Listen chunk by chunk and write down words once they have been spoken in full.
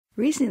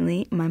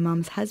Recently, my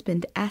mom's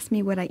husband asked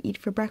me what I eat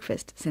for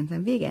breakfast since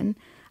I'm vegan.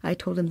 I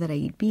told him that I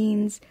eat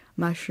beans,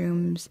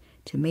 mushrooms,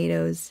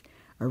 tomatoes,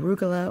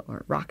 arugula,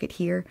 or rocket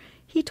here.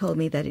 He told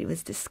me that it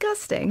was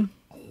disgusting.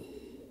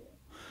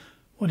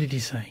 What did he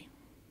say?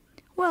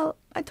 Well,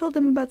 I told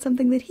him about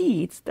something that he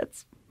eats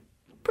that's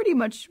pretty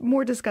much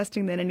more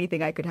disgusting than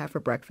anything I could have for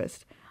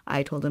breakfast.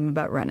 I told him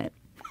about rennet.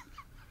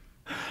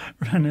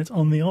 Rennet,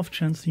 on the off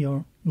chance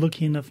you're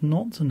lucky enough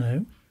not to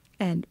know.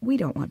 And we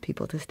don't want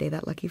people to stay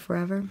that lucky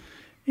forever.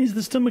 Is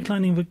the stomach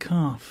lining of a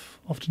calf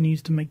often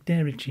used to make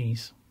dairy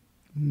cheese?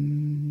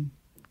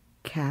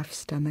 Calf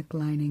stomach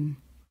lining.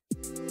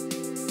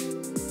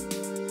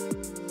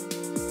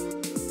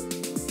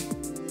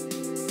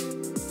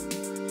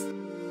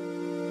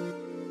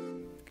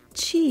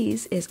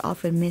 Cheese is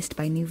often missed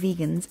by new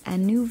vegans,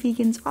 and new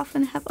vegans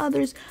often have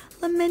others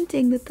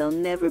lamenting that they'll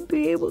never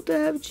be able to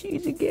have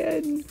cheese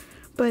again.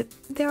 But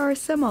there are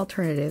some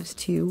alternatives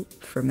to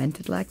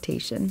fermented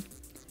lactation.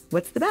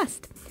 What's the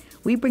best?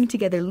 We bring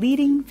together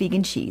leading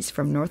vegan cheese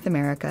from North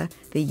America,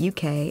 the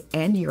UK,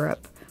 and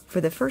Europe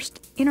for the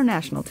first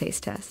international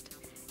taste test.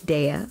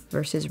 Daiya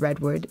versus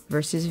Redwood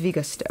versus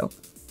Vegusto.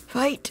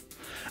 Fight!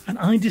 And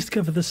I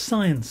discover the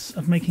science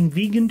of making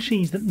vegan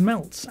cheese that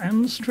melts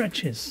and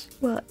stretches.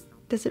 Well,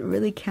 does it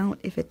really count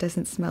if it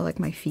doesn't smell like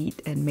my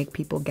feet and make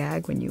people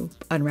gag when you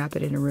unwrap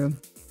it in a room?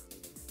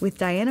 With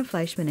Diana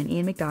Fleischman and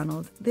Ian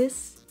McDonald,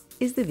 this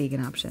is the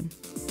vegan option.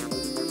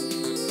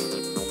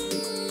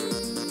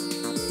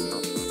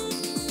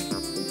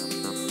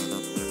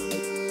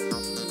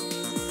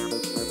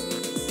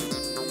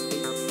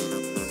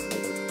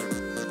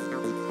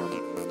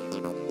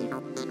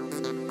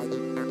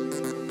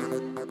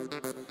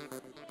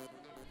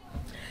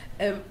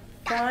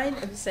 Fine,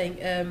 I'm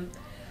saying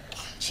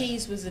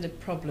cheese was a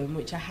problem,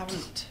 which I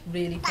haven't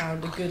really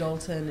found a good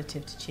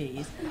alternative to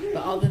cheese.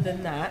 But other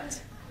than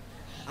that,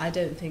 I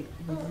don't think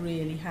we've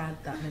really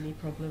had that many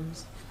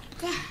problems.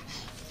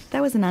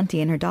 That was an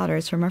auntie and her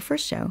daughters from our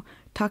first show,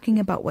 talking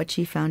about what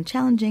she found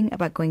challenging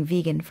about going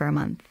vegan for a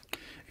month.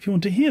 If you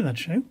want to hear that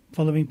show,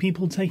 following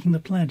people taking the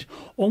pledge,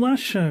 all our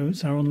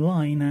shows are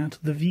online at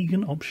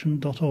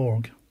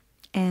theveganoption.org.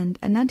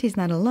 And Ananti's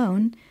not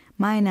alone.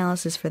 My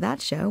analysis for that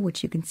show,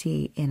 which you can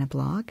see in a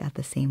blog at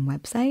the same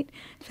website,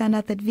 found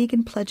out that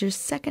vegan pledgers'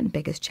 second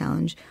biggest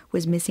challenge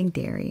was missing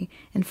dairy,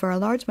 and for a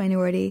large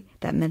minority,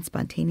 that meant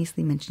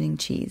spontaneously mentioning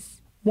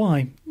cheese.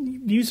 Why?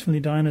 Usefully,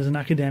 Diana's an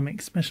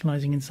academic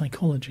specialising in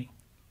psychology.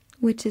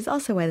 Which is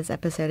also why this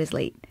episode is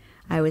late.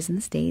 I was in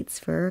the States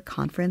for a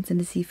conference and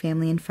to see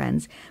family and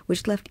friends,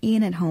 which left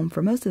Ian at home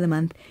for most of the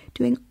month,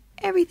 doing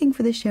everything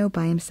for the show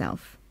by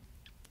himself.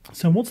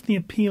 So what's the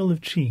appeal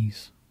of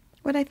cheese?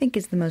 What I think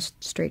is the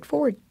most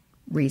straightforward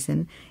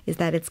reason is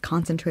that it's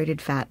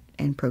concentrated fat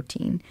and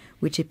protein,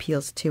 which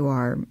appeals to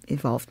our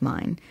evolved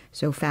mind.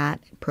 So fat,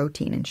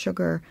 protein, and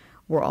sugar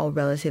were all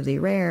relatively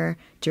rare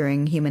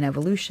during human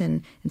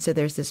evolution, and so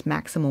there's this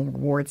maximal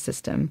reward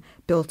system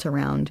built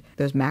around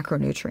those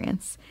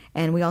macronutrients.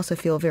 And we also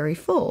feel very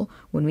full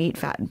when we eat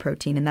fat and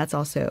protein, and that's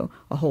also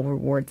a whole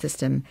reward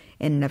system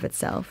in and of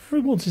itself.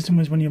 Reward system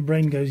is when your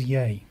brain goes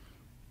yay.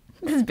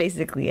 That's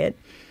basically it.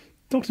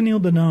 Dr. Neil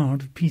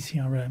Bernard of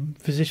PCRM,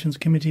 Physicians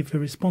Committee for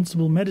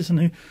Responsible Medicine,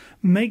 who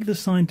make the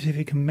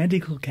scientific and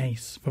medical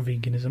case for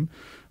veganism,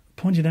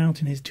 pointed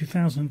out in his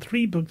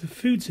 2003 book, The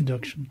Food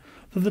Seduction,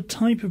 that the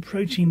type of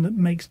protein that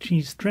makes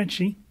cheese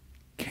stretchy,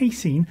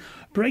 casein,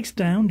 breaks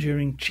down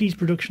during cheese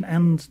production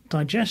and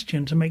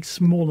digestion to make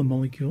smaller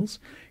molecules,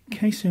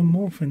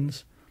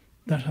 casomorphins,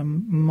 that are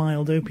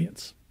mild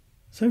opiates.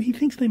 So he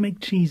thinks they make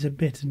cheese a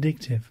bit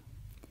addictive.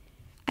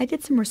 I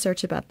did some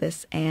research about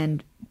this,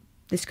 and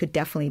this could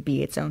definitely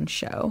be its own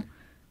show.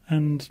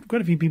 And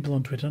quite a few people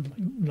on Twitter, like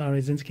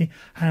Larry Zinsky,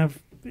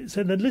 have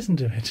said they'd listen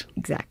to it.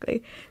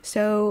 Exactly.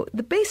 So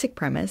the basic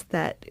premise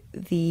that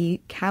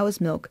the cow's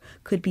milk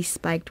could be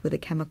spiked with a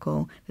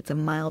chemical that's a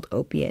mild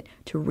opiate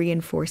to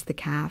reinforce the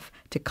calf,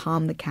 to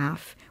calm the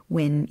calf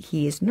when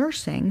he is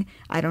nursing,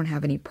 I don't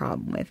have any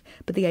problem with.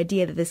 But the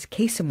idea that this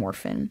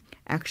casomorphin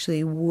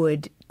actually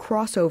would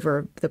cross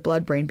over the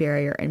blood-brain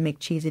barrier and make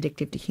cheese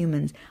addictive to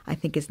humans, I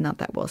think is not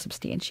that well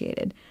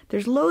substantiated.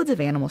 There's loads of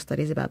animal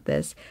studies about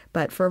this,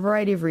 but for a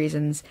variety of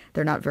reasons,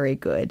 they're not very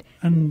good.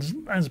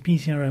 And as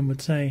PCRM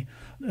would say,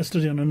 a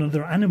study on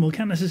another animal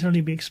can't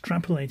necessarily be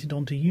extrapolated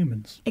onto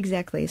humans.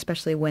 Exactly,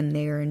 especially when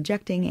they're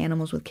injecting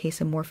animals with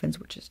casomorphins,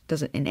 which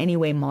doesn't in any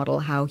way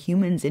model how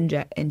humans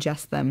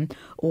ingest them,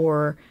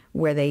 or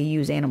where they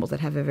use animals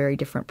that have a very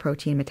different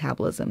protein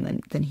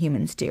metabolism than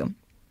humans do.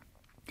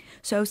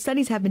 So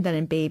studies have been done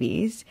in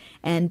babies,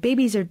 and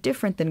babies are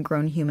different than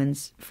grown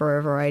humans for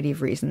a variety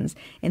of reasons.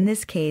 In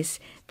this case,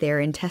 their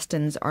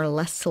intestines are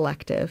less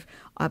selective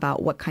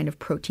about what kind of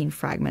protein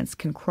fragments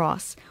can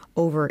cross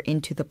over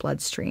into the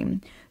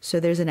bloodstream. So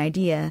there's an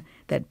idea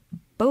that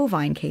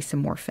bovine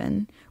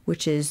casomorphin,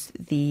 which is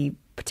the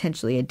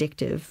potentially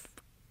addictive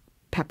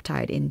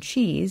peptide in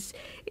cheese,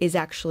 is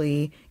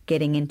actually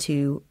getting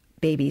into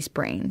babies'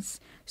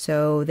 brains.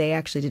 So they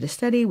actually did a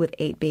study with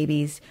 8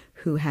 babies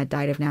who had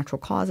died of natural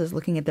causes,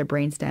 looking at their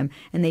brainstem,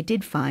 and they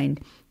did find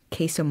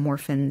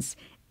casomorphins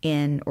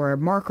or a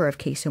marker of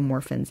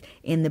casomorphins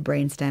in the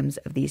brainstems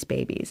of these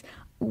babies.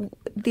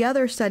 The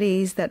other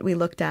studies that we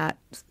looked at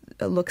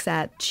looks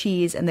at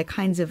cheese and the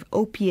kinds of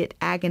opiate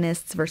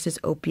agonists versus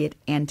opiate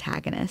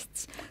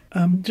antagonists.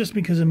 Just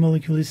because a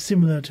molecule is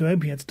similar to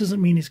opiates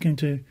doesn't mean it's going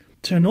to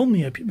turn on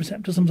the opiate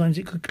receptor. Sometimes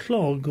it could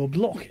clog or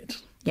block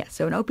it. Yeah,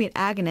 so an opiate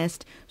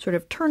agonist sort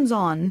of turns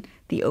on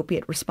the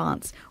opiate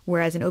response,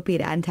 whereas an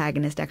opiate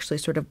antagonist actually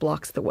sort of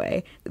blocks the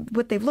way.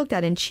 What they've looked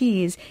at in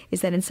cheese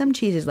is that in some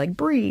cheeses like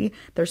brie,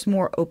 there's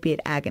more opiate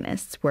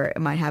agonists where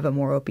it might have a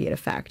more opiate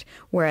effect,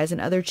 whereas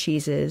in other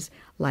cheeses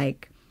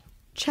like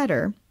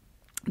cheddar,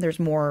 there's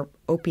more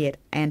opiate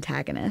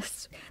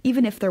antagonists.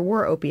 Even if there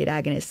were opiate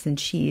agonists in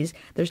cheese,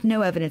 there's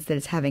no evidence that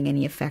it's having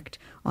any effect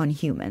on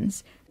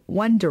humans.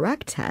 One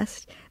direct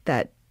test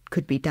that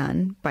could be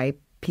done by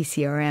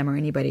PCRM or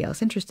anybody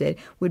else interested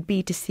would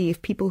be to see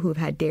if people who've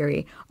had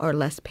dairy are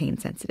less pain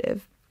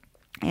sensitive.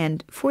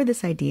 And for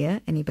this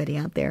idea, anybody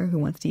out there who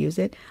wants to use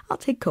it, I'll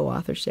take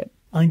co-authorship.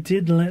 I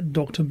did let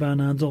Dr.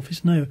 Bernard's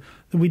office know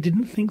that we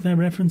didn't think their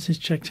references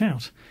checked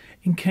out,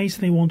 in case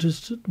they wanted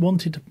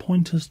to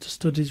point us to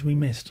studies we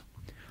missed.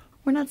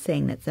 We're not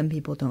saying that some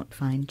people don't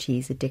find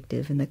cheese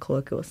addictive in the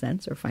colloquial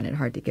sense or find it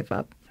hard to give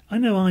up. I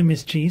know I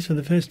missed cheese for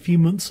the first few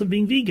months of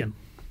being vegan.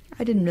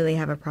 I didn't really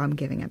have a problem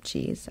giving up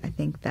cheese. I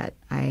think that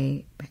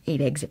I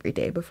ate eggs every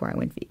day before I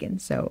went vegan,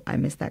 so I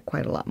miss that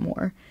quite a lot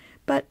more.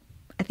 But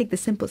I think the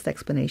simplest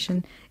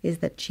explanation is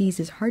that cheese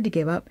is hard to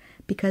give up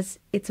because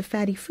it's a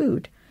fatty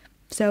food.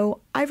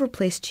 So I've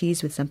replaced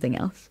cheese with something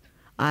else.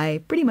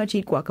 I pretty much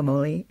eat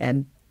guacamole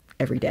and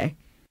every day.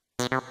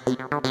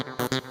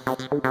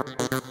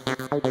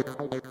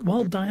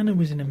 While Diana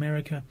was in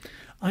America,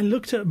 I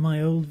looked at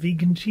my old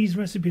vegan cheese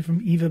recipe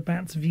from Eva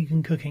Batt's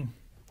Vegan Cooking.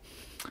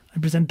 I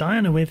present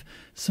Diana with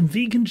some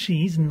vegan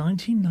cheese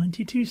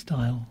 1992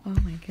 style. Oh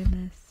my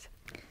goodness.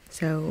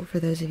 So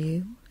for those of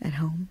you at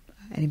home,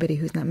 anybody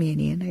who's not me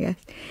and Ian, I guess,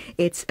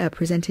 it's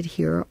presented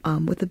here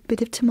with a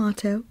bit of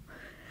tomato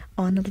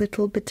on a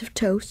little bit of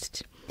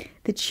toast.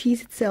 The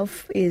cheese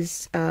itself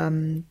is,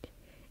 it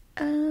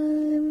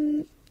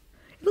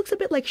looks a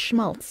bit like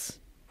schmaltz,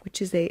 which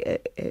is a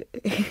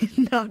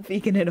not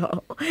vegan at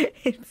all.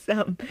 It's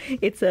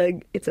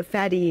a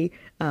fatty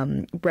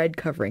bread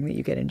covering that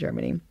you get in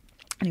Germany.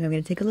 Anyway, I'm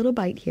going to take a little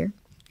bite here.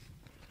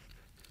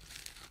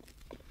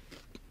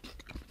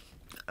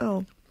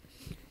 Oh.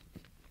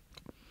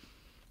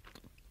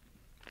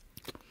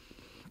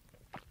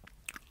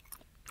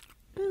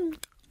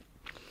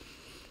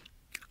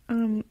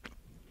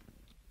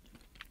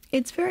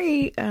 It's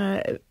very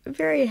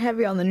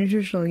heavy on the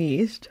nutritional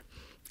yeast,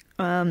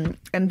 and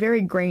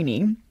very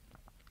grainy,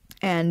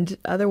 and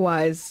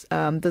otherwise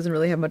doesn't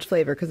really have much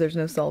flavor because there's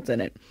no salt in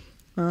it.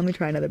 Let me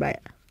try another bite.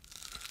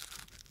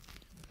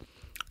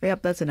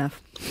 Yep, that's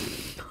enough.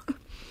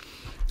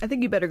 I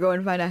think you better go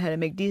and find out how to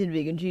make decent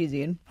vegan cheese,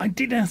 Ian. I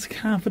did ask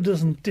half a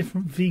dozen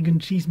different vegan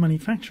cheese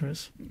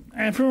manufacturers.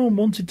 Everyone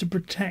wanted to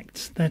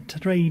protect their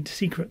trade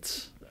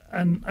secrets,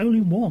 and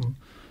only one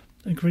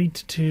agreed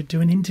to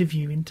do an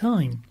interview in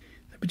time.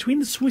 Between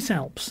the Swiss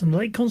Alps and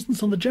Lake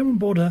Constance on the German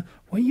border,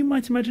 where you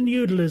might imagine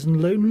yodelers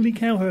and lonely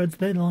cowherds,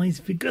 there lies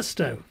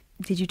Vegusto.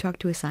 Did you talk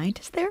to a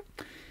scientist there?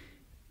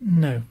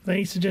 No,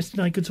 they suggested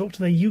I could talk to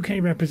their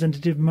UK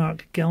representative,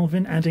 Mark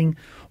Galvin, adding,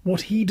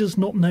 what he does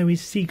not know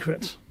is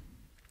secret.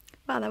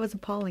 Wow, that was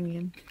appalling,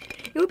 Ian.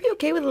 It would be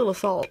okay with a little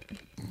salt.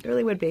 It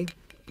really would be.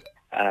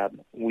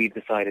 We've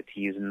decided to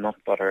use nut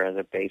butter as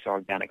a base,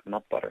 organic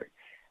nut butter.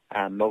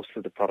 Most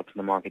of the products in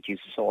the market use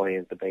soy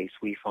as the base.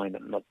 We find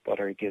that nut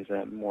butter gives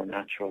a more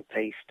natural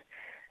taste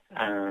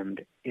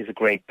and is a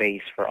great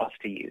base for us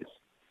to use.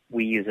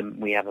 We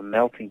have a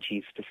melting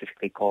cheese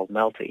specifically called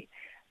Melty,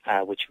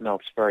 which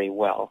melts very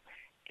well.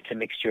 It's a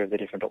mixture of the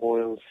different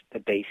oils, the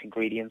base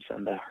ingredients,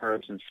 and the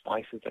herbs and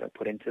spices that are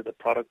put into the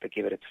product that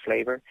give it its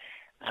flavor.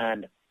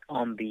 And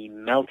on the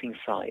melting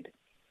side,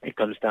 it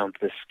comes down to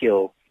the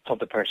skill of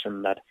the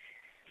person that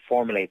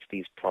formulates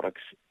these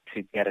products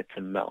to get it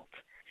to melt.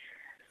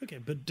 Okay,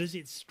 but does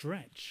it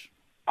stretch?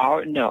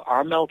 Our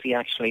Melty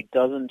actually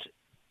doesn't.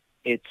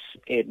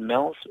 It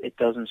melts. It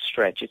doesn't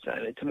stretch.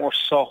 It's a more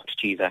soft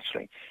cheese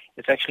actually.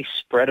 It's actually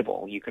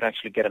spreadable. You could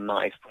actually get a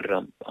knife, put it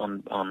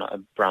on a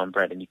brown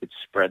bread, and you could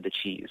spread the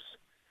cheese.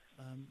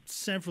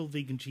 Several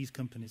vegan cheese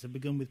companies have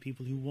begun with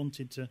people who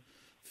wanted to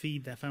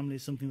feed their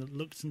families something that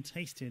looked and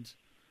tasted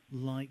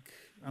like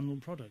animal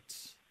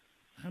products.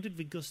 How did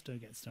Vegusto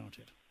get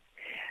started?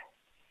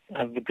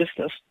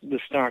 Vegusto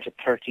was started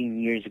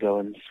 13 years ago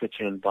in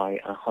Switzerland by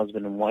a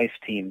husband and wife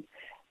team.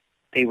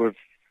 They were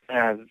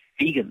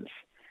vegans,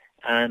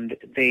 and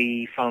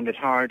they found it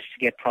hard to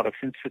get products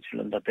in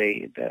Switzerland that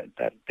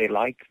they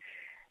like.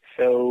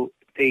 So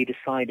they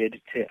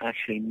decided to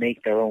actually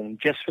make their own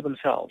just for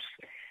themselves.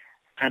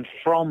 And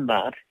from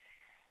that,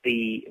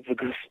 the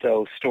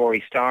Vegusto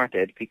story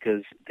started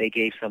because they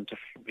gave some to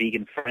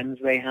vegan friends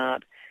they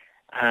had,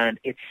 and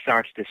it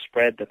started to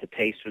spread that the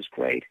taste was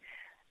great,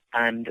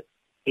 and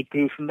it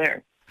grew from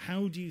there.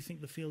 How do you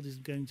think the field is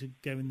going to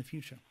go in the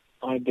future?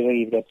 I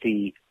believe that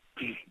the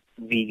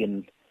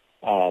vegan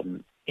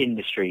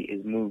industry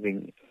is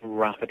moving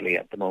rapidly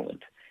at the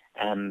moment,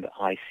 and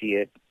I see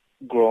it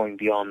growing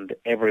beyond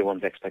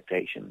everyone's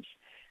expectations.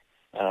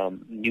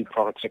 New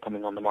products are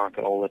coming on the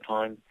market all the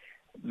time.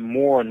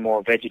 More and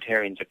more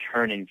vegetarians are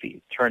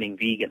turning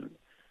vegan.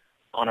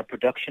 On a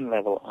production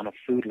level, on a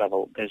food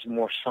level, there's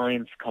more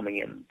science coming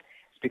in.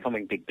 It's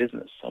becoming big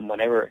business. And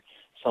whenever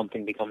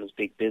something becomes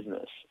big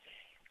business,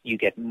 you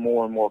get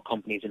more and more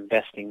companies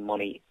investing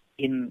money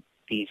in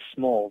these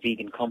small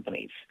vegan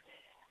companies.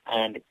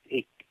 And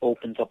it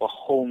opens up a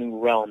whole new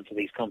realm to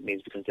these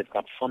companies because they've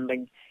got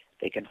funding.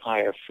 They can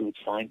hire food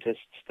scientists.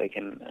 They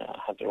can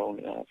have their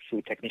own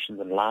food technicians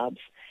and labs.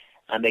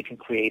 And they can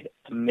create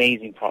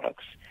amazing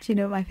products. Do you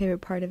know what my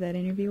favourite part of that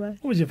interview was?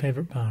 What was your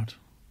favourite part?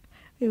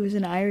 It was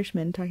an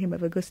Irishman talking about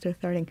Vegusto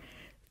starting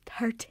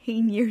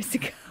 13 years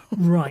ago.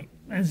 Right,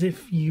 as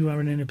if you are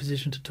in a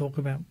position to talk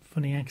about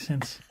funny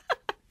accents.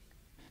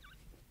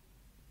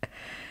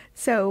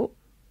 So,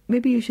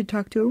 maybe you should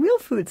talk to a real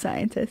food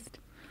scientist.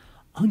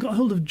 I got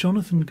hold of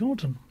Jonathan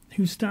Gordon,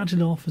 who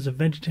started off as a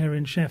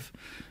vegetarian chef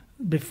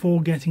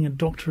before getting a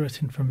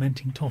doctorate in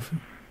fermenting tofu.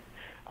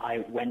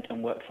 I went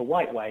and worked for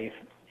White Wave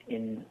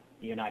in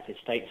the United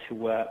States, who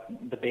were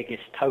the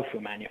biggest tofu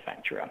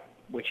manufacturer,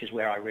 which is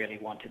where I really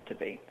wanted to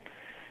be.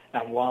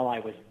 And while I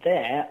was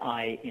there,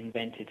 I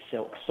invented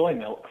silk soy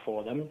milk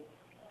for them,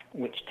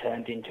 which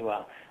turned into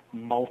a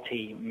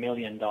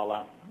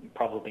multi-million-dollar,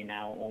 probably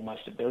now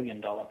almost $1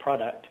 billion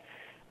product.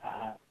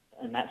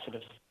 And that sort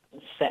of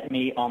set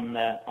me on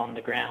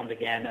the ground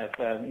again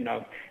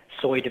of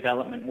soy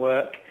development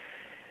work.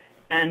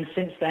 And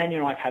since then,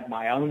 I've had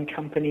my own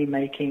company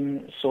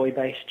making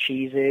soy-based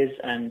cheeses,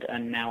 and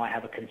now I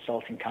have a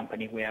consulting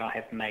company where I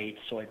have made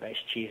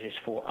soy-based cheeses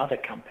for other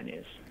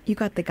companies. You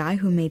got the guy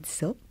who made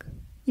silk?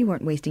 You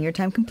weren't wasting your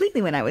time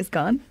completely when I was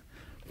gone.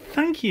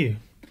 Thank you.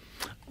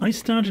 I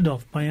started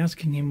off by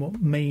asking him what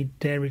made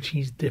dairy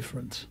cheese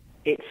different.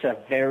 It's a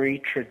very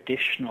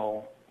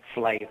traditional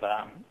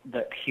flavour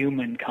that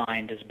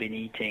humankind has been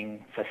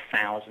eating for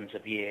thousands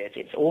of years.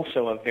 It's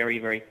also a very,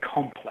 very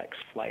complex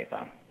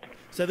flavour.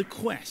 So the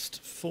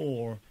quest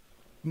for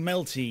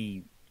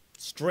melty,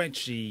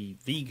 stretchy,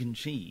 vegan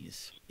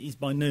cheese is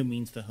by no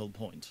means the whole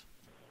point.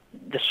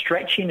 The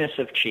stretchiness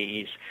of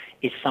cheese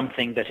is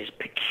something that is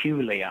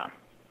peculiar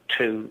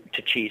to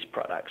cheese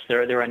products.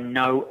 There are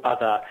no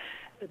other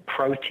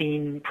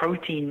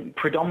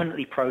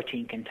predominantly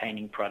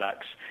protein-containing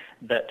products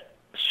that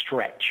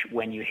stretch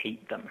when you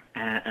heat them.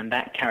 And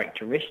that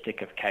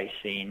characteristic of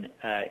casein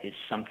is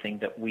something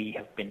that we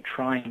have been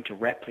trying to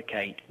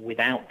replicate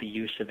without the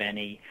use of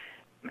any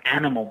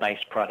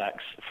animal-based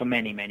products for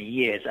many, many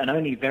years, and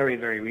only very,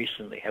 very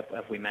recently have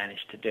we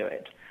managed to do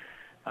it.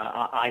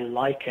 I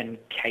liken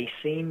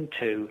casein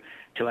to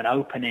an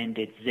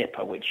open-ended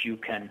zipper, which you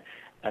can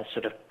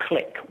sort of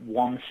click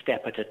one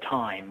step at a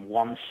time,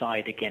 one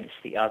side against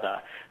the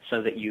other,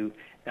 so that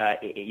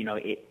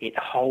it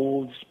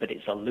holds, but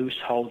it's a loose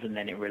hold, and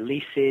then it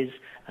releases,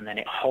 and then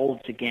it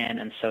holds again.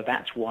 And so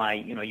that's why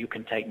you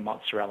can take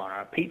mozzarella on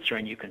a pizza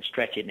and you can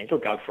stretch it, and it'll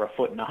go for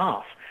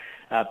 1.5 feet.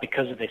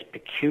 Because of this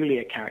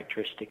peculiar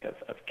characteristic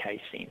of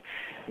casein.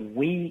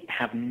 We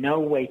have no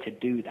way to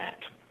do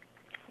that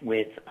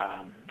with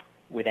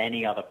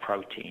any other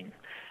protein.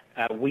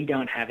 We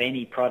don't have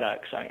any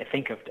products. I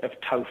think of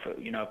tofu.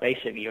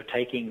 Basically you're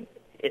taking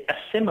a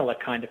similar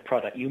kind of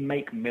product. You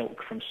make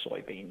milk from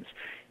soybeans.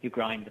 You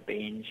grind the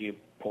beans, you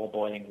pour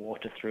boiling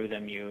water through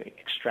them, you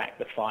extract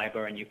the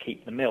fiber, and you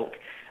keep the milk.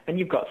 And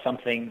you've got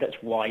something that's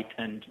white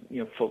and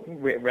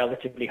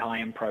relatively high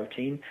in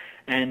protein,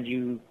 and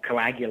you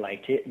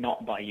coagulate it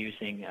not by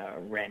using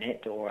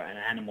rennet or an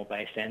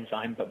animal-based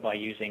enzyme, but by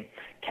using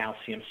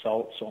calcium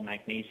salts or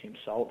magnesium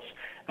salts.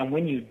 And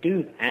when you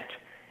do that,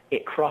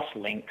 it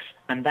cross-links,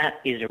 and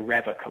that is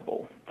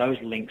irrevocable. Those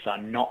links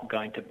are not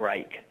going to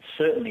break,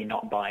 certainly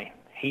not by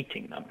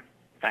heating them.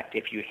 In fact,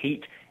 if you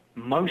heat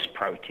most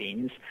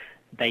proteins,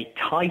 they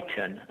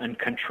tighten and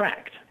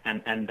contract,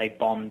 and they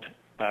bond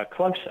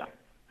closer,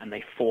 and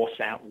they force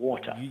out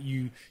water.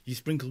 You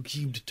sprinkle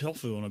cubed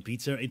tofu on a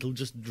pizza, it'll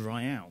just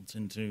dry out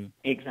into...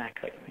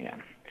 Exactly, yeah.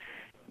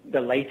 The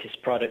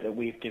latest product that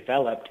we've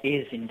developed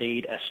is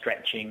indeed a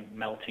stretching,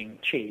 melting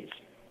cheese.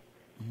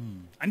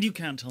 And you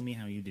can't tell me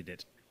how you did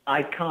it?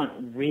 I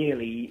can't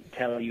really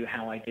tell you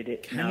how I did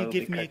it. Can you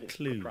give me a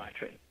clue?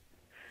 Proprietary.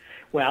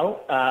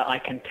 Well, I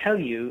can tell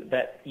you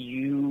that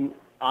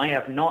I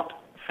have not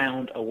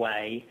found a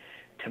way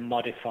to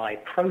modify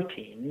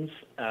proteins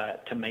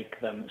to make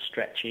them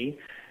stretchy.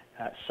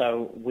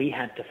 So we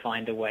had to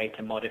find a way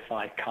to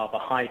modify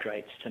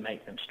carbohydrates to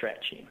make them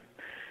stretchy.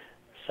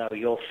 So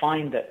you'll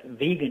find that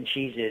vegan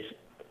cheeses,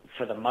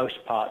 for the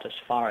most part, as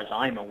far as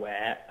I'm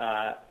aware,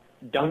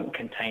 don't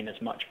contain as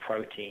much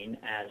protein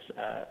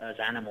as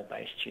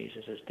animal-based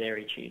cheeses, as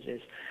dairy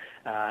cheeses.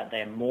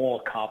 They're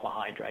more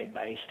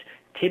carbohydrate-based.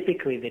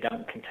 Typically, they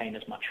don't contain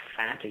as much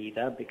fat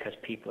either, because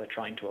people are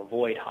trying to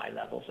avoid high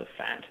levels of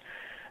fat.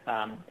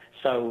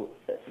 So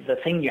the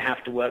thing you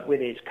have to work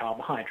with is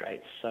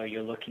carbohydrates. So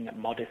you're looking at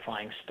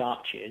modifying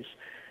starches.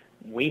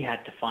 We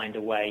had to find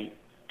a way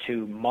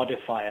to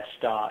modify a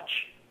starch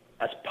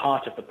as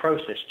part of the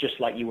process, just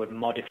like you would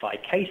modify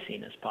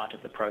casein as part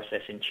of the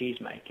process in cheese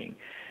making,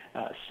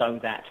 so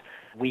that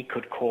we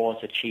could cause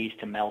a cheese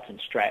to melt and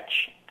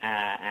stretch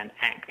and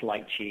act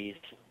like cheese.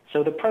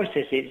 So the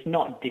process is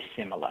not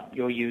dissimilar.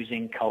 You're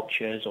using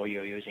cultures or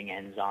you're using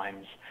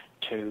enzymes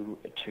to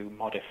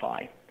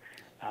modify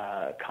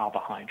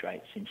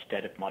carbohydrates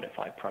instead of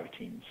modify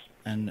proteins.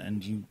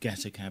 And you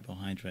get a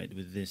carbohydrate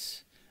with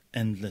this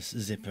endless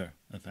zipper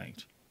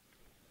effect?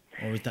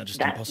 Or is that just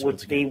impossible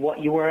to get? That would be what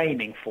you were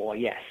aiming for,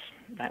 yes.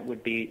 That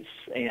would be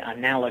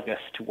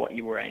analogous to what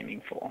you were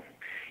aiming for.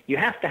 You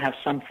have to have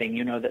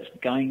something, that's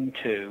going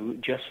to,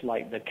 just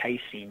like the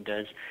casein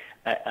does,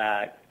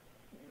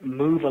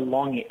 move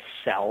along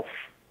itself,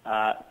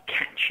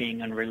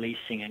 catching and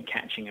releasing and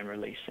catching and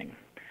releasing.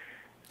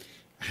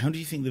 How do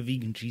you think the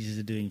vegan cheeses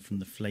are doing from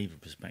the flavour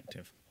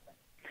perspective?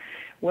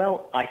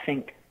 Well, I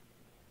think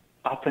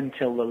up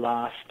until the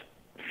last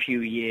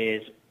few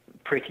years,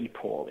 pretty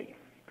poorly.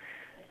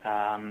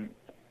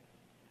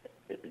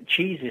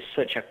 Cheese is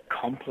such a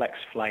complex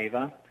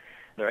flavour.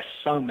 There are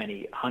so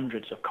many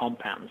hundreds of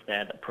compounds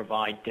there that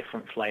provide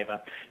different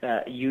flavour.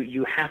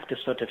 You have to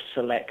sort of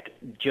select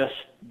just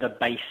the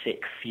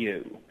basic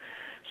few.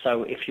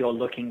 So if you're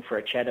looking for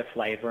a cheddar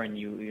flavour and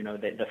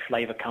the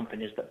flavour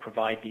companies that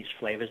provide these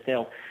flavours,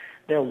 they'll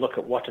look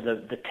at what are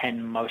the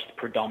 10 most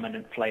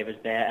predominant flavours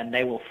there, and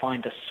they will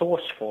find a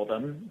source for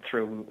them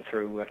through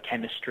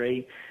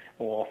chemistry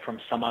or from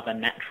some other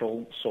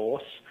natural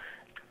source.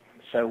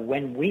 So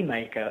when we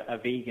make a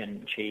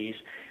vegan cheese,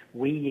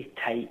 we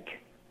take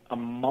a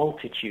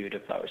multitude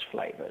of those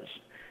flavors,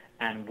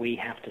 and we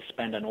have to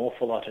spend an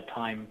awful lot of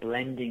time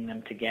blending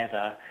them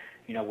together.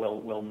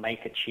 We'll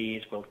make a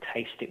cheese, we'll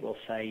taste it, we'll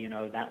say,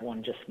 that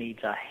one just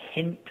needs a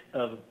hint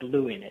of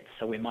blue in it,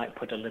 so we might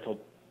put a little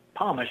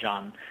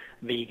Parmesan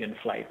vegan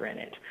flavor in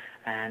it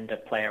and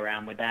play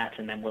around with that,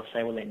 and then we'll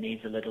say, well, it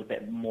needs a little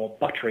bit more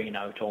buttery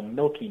note or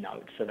milky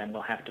note, so then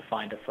we'll have to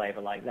find a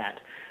flavor like that.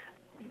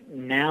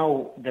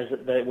 Now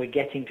we're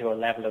getting to a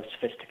level of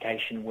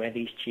sophistication where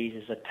these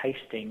cheeses are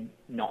tasting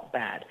not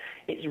bad.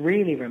 It's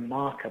really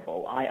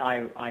remarkable.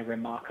 I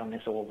remark on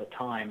this all the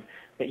time,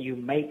 that you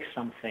make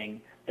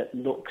something that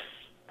looks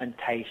and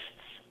tastes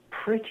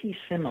pretty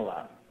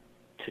similar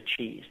to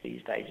cheese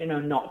these days.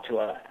 Not to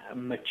a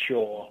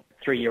mature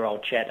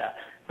 3-year-old cheddar,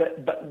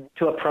 but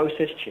to a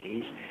processed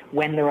cheese,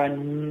 when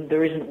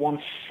there isn't one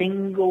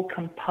single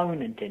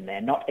component in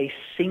there, not a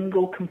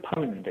single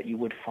component that you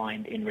would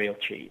find in real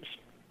cheese.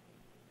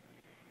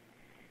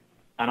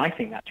 And I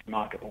think that's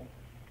remarkable.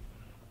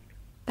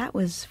 That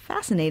was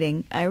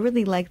fascinating. I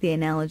really like the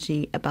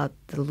analogy about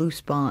the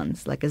loose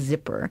bonds, like a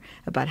zipper,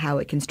 about how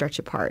it can stretch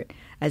apart,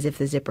 as if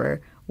the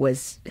zipper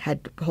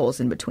had holes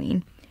in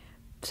between.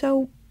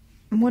 So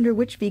I wonder,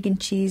 which vegan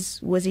cheese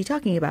was he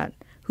talking about?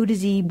 Who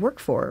does he work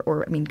for,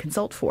 or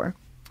consult for?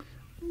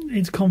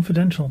 It's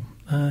confidential.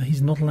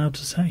 He's not allowed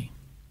to say.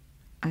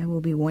 I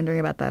will be wondering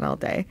about that all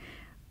day.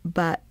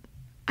 But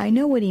I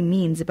know what he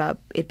means about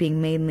it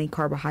being mainly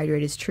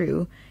carbohydrate is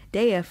true.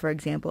 Daiya, for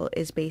example,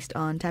 is based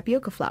on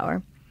tapioca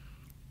flour.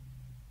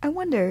 I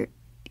wonder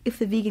if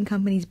the vegan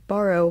companies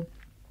borrow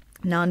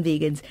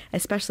non-vegans,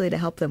 especially to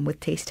help them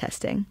with taste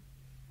testing.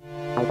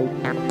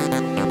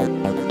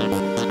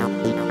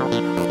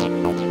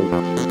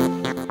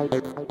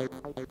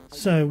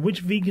 So,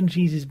 which vegan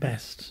cheese is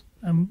best?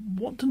 And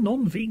what do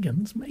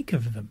non-vegans make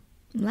of them?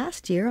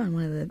 Last year, on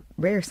one of the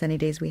rare sunny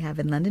days we have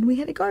in London, we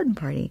had a garden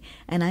party,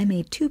 and I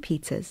made 2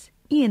 pizzas.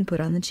 Ian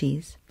put on the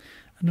cheese.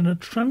 And in a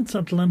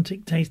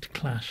transatlantic taste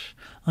clash,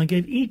 I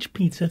gave each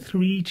pizza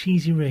 3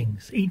 cheesy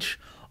rings, each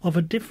of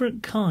a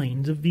different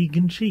kind of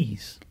vegan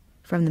cheese.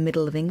 From the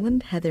middle of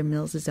England, Heather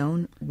Mills's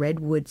own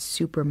Redwoods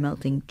Super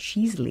Melting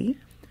Cheezly.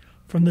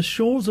 From the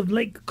shores of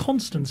Lake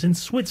Constance in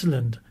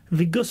Switzerland,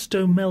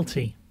 Vegusto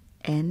Melty.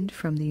 And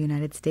from the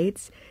United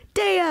States,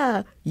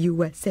 Daiya!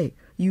 USA,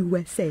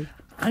 USA.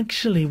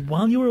 Actually,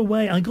 while you were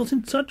away, I got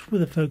in touch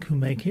with the folk who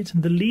make it,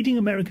 and the leading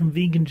American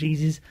vegan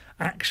cheese is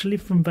actually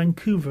from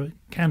Vancouver,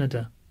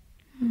 Canada.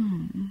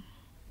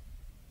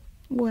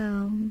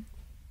 Well,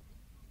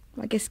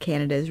 I guess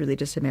Canada is really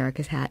just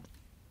America's hat.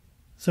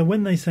 So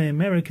when they say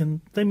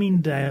American, they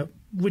mean Daiya,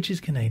 which is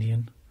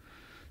Canadian.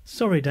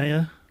 Sorry,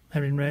 Daiya,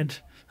 Erin Red,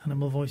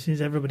 Animal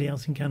Voices, everybody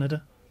else in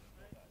Canada.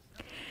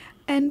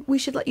 And we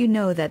should let you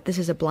know that this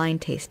is a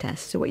blind taste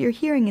test, so what you're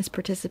hearing is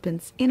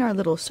participants in our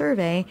little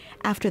survey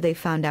after they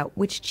found out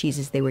which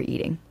cheeses they were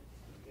eating.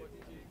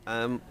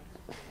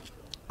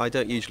 I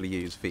don't usually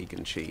use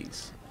vegan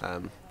cheese,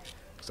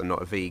 because I'm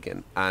not a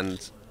vegan,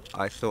 and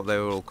I thought they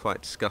were all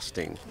quite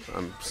disgusting,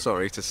 I'm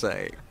sorry to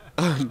say.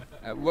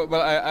 Well,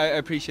 I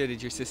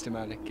appreciated your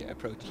systematic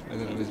approach. I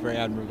thought it was very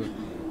admirable,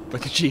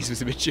 but the cheese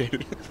was a bit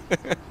shit.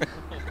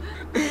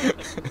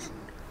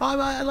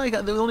 I like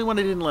it. The only one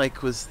I didn't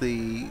like was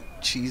the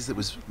cheese that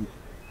was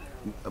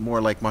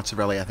more like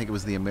mozzarella. I think it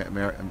was the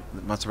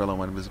mozzarella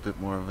one was a bit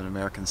more of an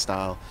American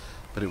style.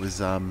 but it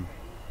was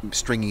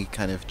stringy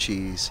kind of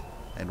cheese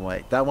and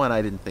white. That one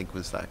I didn't think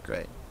was that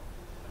great,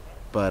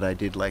 but I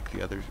did like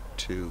the other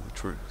two,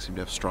 which seemed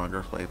to have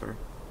stronger flavor.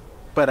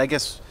 But I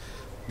guess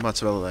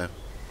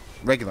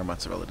regular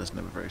mozzarella doesn't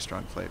have a very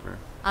strong flavor.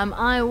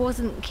 I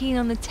wasn't keen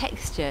on the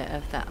texture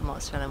of that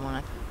mozzarella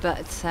one,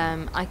 but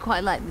I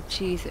quite liked the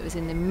cheese that was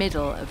in the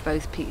middle of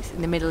both pieces,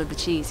 in the middle of the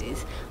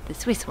cheeses, the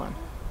Swiss one.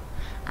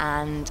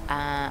 And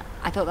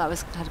I thought that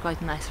had quite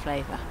a nice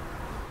flavour.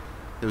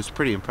 It was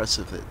pretty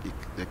impressive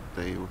that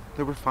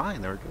they were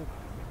fine, they were good.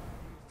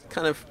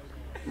 Kind of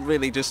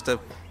really just a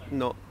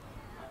not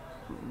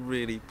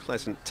really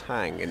pleasant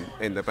tang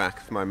in the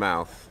back of my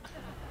mouth.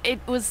 It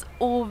was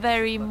all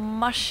very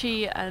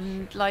mushy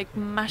and like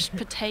mashed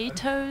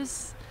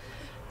potatoes.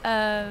 All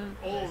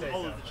of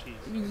the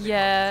cheese.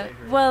 Yeah,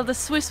 well, the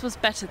Swiss was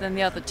better than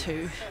the other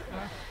two,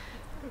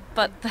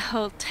 but the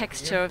whole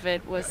texture of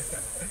it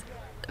was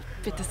a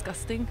bit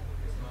disgusting.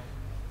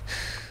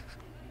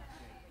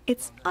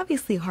 It's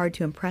obviously hard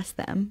to impress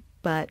them,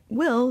 but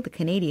Will, the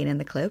Canadian in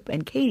the clip,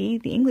 and Katie,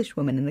 the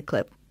Englishwoman in the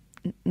clip,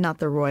 not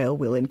the royal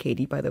Will and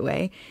Katie, by the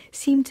way,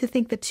 seemed to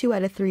think that 2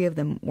 out of 3 of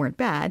them weren't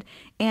bad,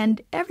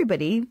 and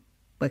everybody,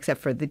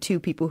 except for the 2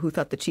 people who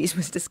thought the cheese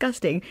was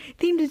disgusting,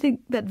 seemed to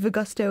think that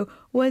Vegusto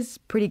was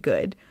pretty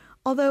good.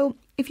 Although,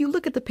 if you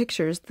look at the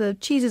pictures, the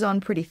cheese is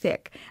on pretty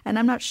thick, and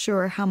I'm not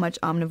sure how much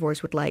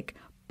omnivores would like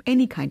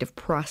any kind of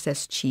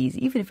processed cheese,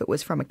 even if it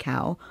was from a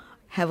cow,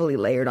 heavily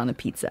layered on a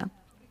pizza.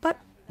 But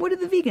what do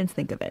the vegans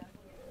think of it?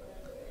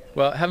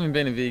 Well, having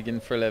been a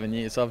vegan for 11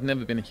 years, I've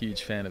never been a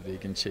huge fan of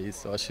vegan cheese,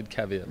 so I should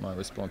caveat my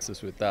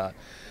responses with that.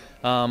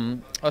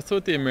 I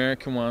thought the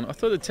American one, I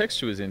thought the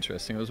texture was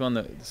interesting. It was one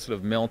that sort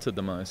of melted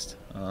the most,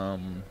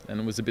 and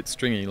it was a bit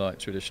stringy like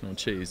traditional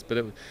cheese,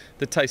 but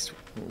the taste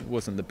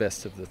wasn't the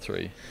best of the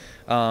 3.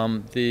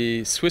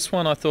 The Swiss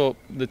one, I thought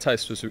the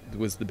taste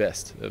was the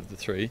best of the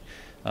 3.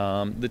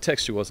 The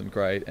texture wasn't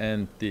great,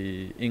 and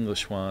the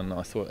English one,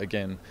 I thought,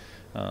 again,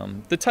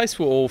 the tastes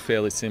were all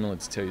fairly similar,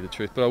 to tell you the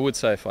truth, but I would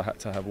say if I had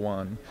to have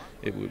one,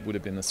 it would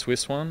have been the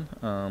Swiss one.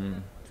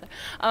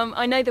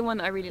 I know the one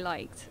that I really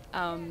liked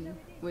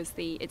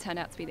it turned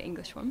out to be the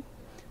English one,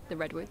 the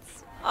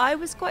Redwoods. I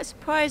was quite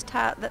surprised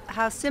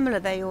how similar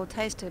they all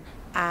tasted,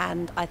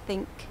 and I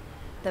think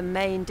the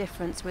main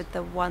difference with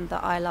the one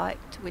that I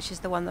liked, which is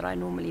the one that I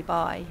normally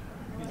buy,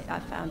 I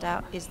found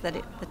out, is that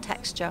the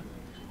texture.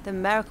 The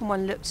American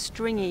one looked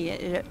stringy,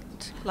 it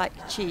looked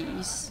like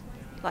cheese,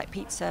 like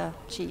pizza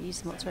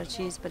cheese, mozzarella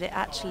cheese, but it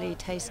actually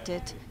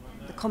tasted,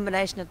 the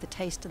combination of the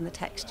taste and the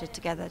texture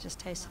together just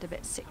tasted a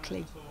bit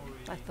sickly,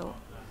 I thought.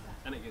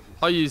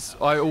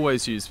 I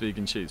always use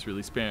vegan cheese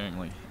really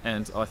sparingly,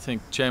 and I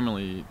think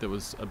generally there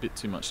was a bit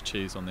too much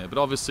cheese on there, but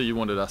obviously you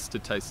wanted us to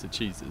taste the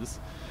cheeses,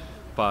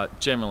 but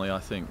generally I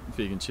think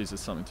vegan cheese is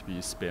something to be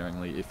used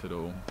sparingly, if at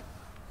all.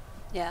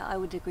 Yeah, I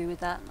would agree with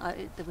that.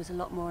 There was a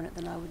lot more in it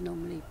than I would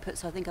normally put,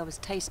 so I think I was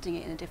tasting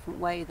it in a different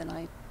way than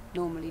I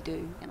normally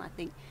do, and I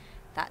think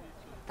that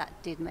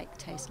did make the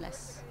taste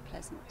less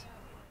pleasant.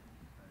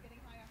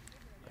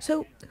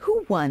 So,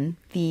 who won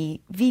the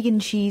vegan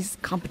cheese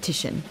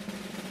competition?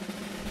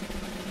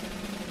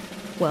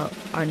 Well,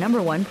 our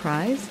number 1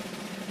 prize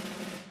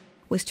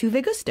was to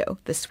Vegusto,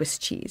 the Swiss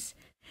cheese.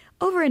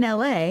 Over in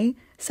LA,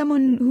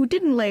 someone who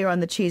didn't layer on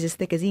the cheese as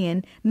thick as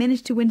Ian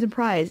managed to win the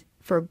prize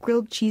for a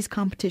grilled cheese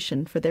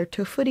competition for their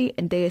tofutti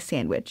and Daiya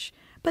sandwich.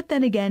 But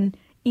then again,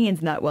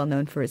 Ian's not well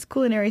known for his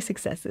culinary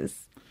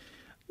successes.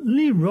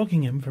 Lee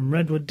Rockingham from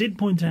Redwood did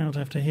point out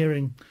after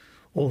hearing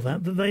all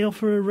that they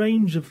offer a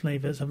range of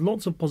flavours, have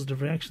lots of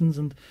positive reactions,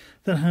 and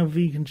that how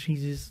vegan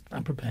cheeses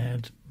are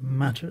prepared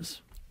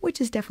matters.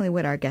 Which is definitely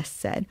what our guest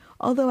said,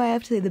 although I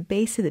have to say the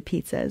base of the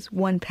pizzas,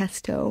 1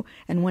 pesto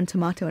and 1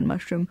 tomato and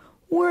mushroom,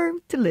 were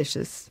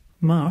delicious.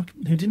 Mark,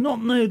 who did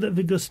not know that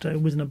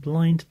Vegusto was in a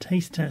blind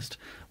taste test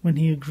when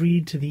he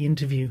agreed to the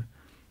interview,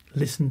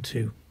 listened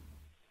to.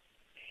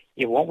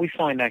 Yeah, what we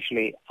find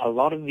actually, a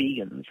lot of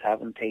vegans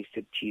haven't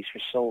tasted cheese for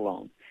so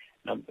long.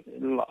 Now,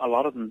 a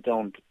lot of them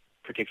don't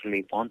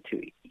particularly want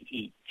to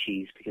eat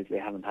cheese because they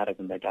haven't had it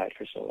in their diet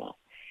for so long.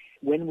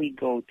 When we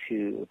go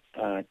to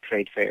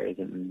trade fairs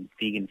and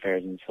vegan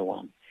fairs and so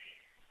on,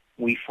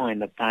 we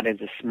find that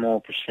is a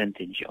small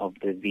percentage of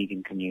the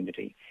vegan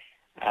community.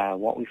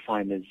 What we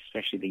find is,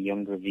 especially the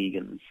younger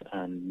vegans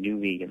and new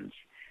vegans,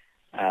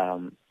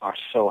 are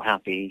so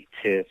happy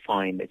to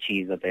find a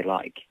cheese that they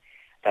like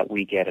that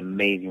we get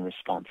amazing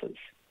responses.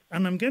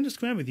 And I'm going to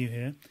square with you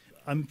here.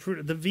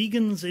 The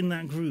vegans in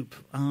that group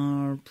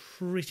are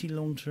pretty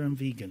long-term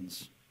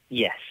vegans.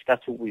 Yes,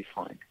 that's what we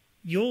find.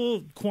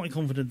 You're quite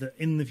confident that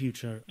in the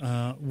future,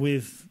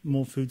 with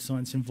more food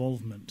science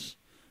involvement,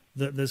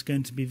 that there's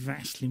going to be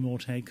vastly more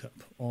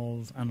take-up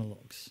of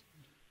analogues.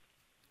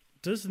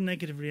 Does the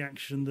negative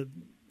reaction that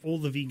all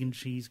the vegan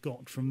cheese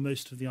got from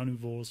most of the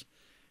omnivores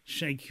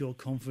shake your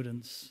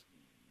confidence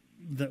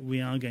that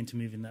we are going to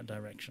move in that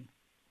direction?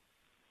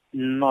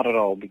 Not at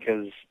all,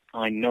 because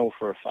I know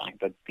for a fact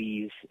that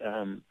these,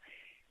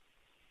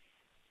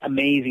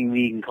 amazing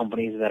vegan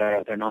companies that are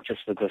out there, not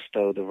just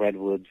Vegusto, the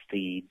Redwoods,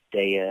 the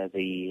Daiya,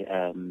 the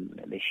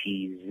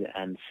Cheez,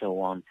 and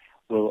so on,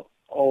 will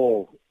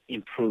all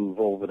improve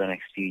over the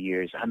next few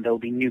years, and there'll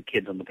be new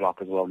kids on the block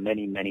as well,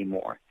 many, many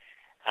more.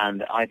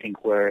 And I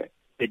think where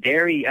the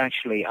dairy,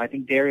 actually, I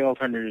think dairy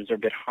alternatives are a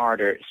bit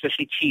harder,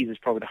 especially cheese is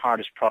probably the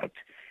hardest product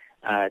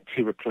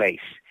to replace,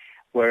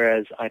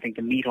 whereas I think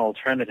the meat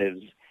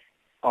alternatives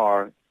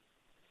are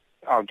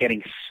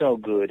getting so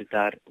good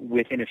that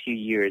within a few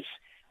years,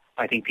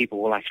 I think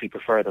people will actually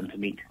prefer them to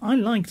meat. I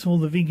liked all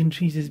the vegan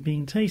cheeses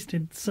being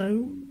tasted,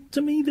 so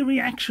to me the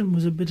reaction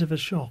was a bit of a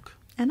shock.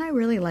 And I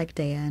really like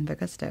Daiya and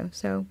Vegusto,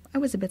 so I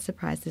was a bit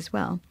surprised as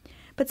well.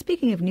 But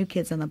speaking of new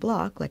kids on the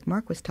block, like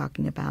Mark was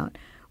talking about,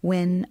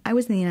 when I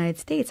was in the United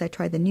States, I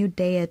tried the new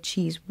Daiya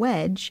cheese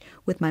wedge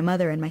with my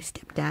mother and my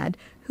stepdad,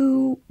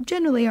 who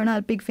generally are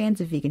not big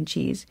fans of vegan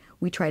cheese.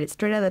 We tried it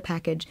straight out of the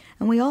package,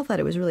 and we all thought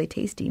it was really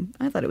tasty.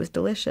 I thought it was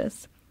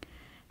delicious.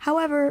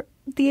 However,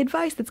 the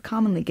advice that's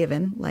commonly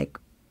given, like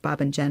Bob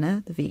and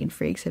Jenna, the vegan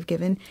freaks, have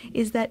given,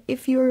 is that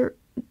if you're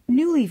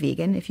newly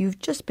vegan, if you've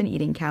just been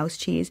eating cow's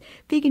cheese,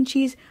 vegan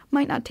cheese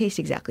might not taste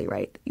exactly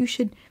right. You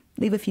should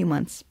leave a few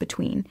months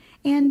between.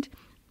 And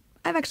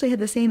I've actually had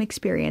the same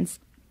experience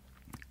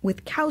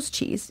with cow's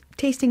cheese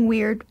tasting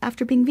weird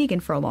after being vegan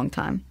for a long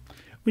time.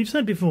 We've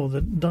said before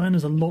that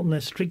Diana's a lot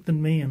less strict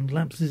than me and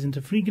lapses into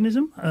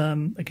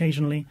freakinism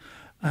occasionally,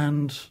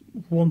 and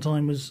one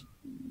time was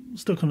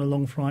stuck on a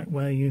long flight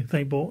where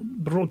they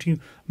brought you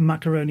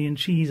macaroni and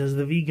cheese as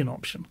the vegan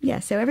option.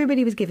 Yeah, so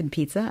everybody was given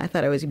pizza. I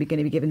thought I was going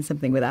to be given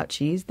something without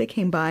cheese. They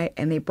came by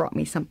and they brought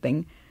me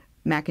something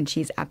mac and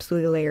cheese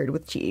absolutely layered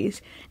with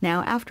cheese.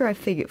 Now, after I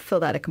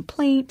filled out a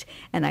complaint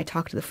and I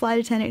talked to the flight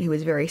attendant who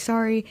was very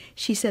sorry,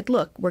 she said,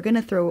 look, we're going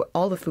to throw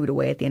all the food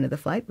away at the end of the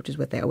flight, which is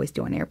what they always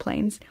do on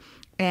airplanes.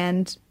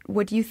 And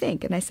what do you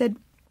think? And I said,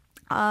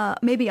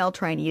 maybe I'll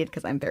try and eat it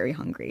because I'm very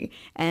hungry.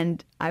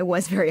 And I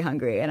was very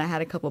hungry, and I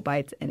had a couple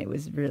bites, and it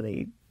was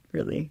really,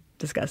 really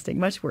disgusting.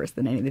 Much worse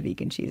than any of the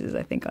vegan cheeses,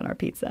 I think, on our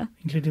pizza.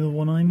 Including the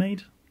one I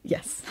made?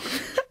 Yes.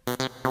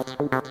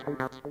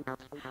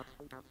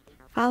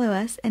 Follow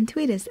us and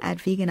tweet us at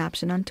Vegan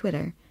Option on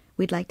Twitter.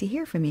 We'd like to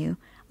hear from you,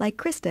 like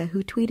Krista,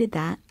 who tweeted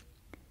that,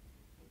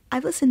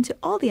 I've listened to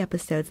all the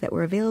episodes that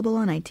were available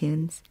on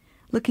iTunes.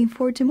 Looking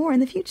forward to more in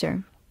the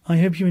future. I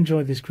hope you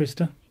enjoyed this,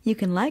 Krista. You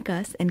can like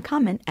us and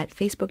comment at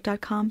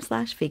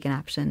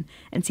facebook.com/veganoption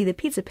and see the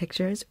pizza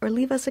pictures, or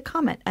leave us a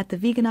comment at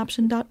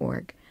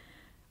theveganoption.org.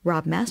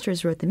 Rob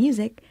Masters wrote the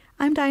music.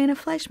 I'm Diana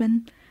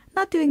Fleischman.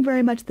 Not doing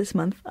very much this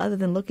month other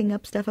than looking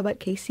up stuff about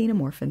casein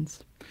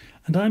amorphins.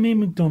 And I'm Ian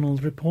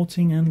MacDonald,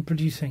 reporting and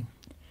producing.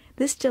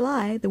 This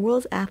July, the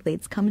world's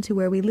athletes come to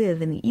where we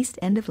live in the East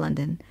End of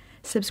London.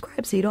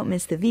 Subscribe so you don't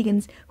miss the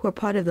vegans who are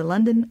part of the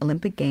London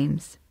Olympic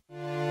Games.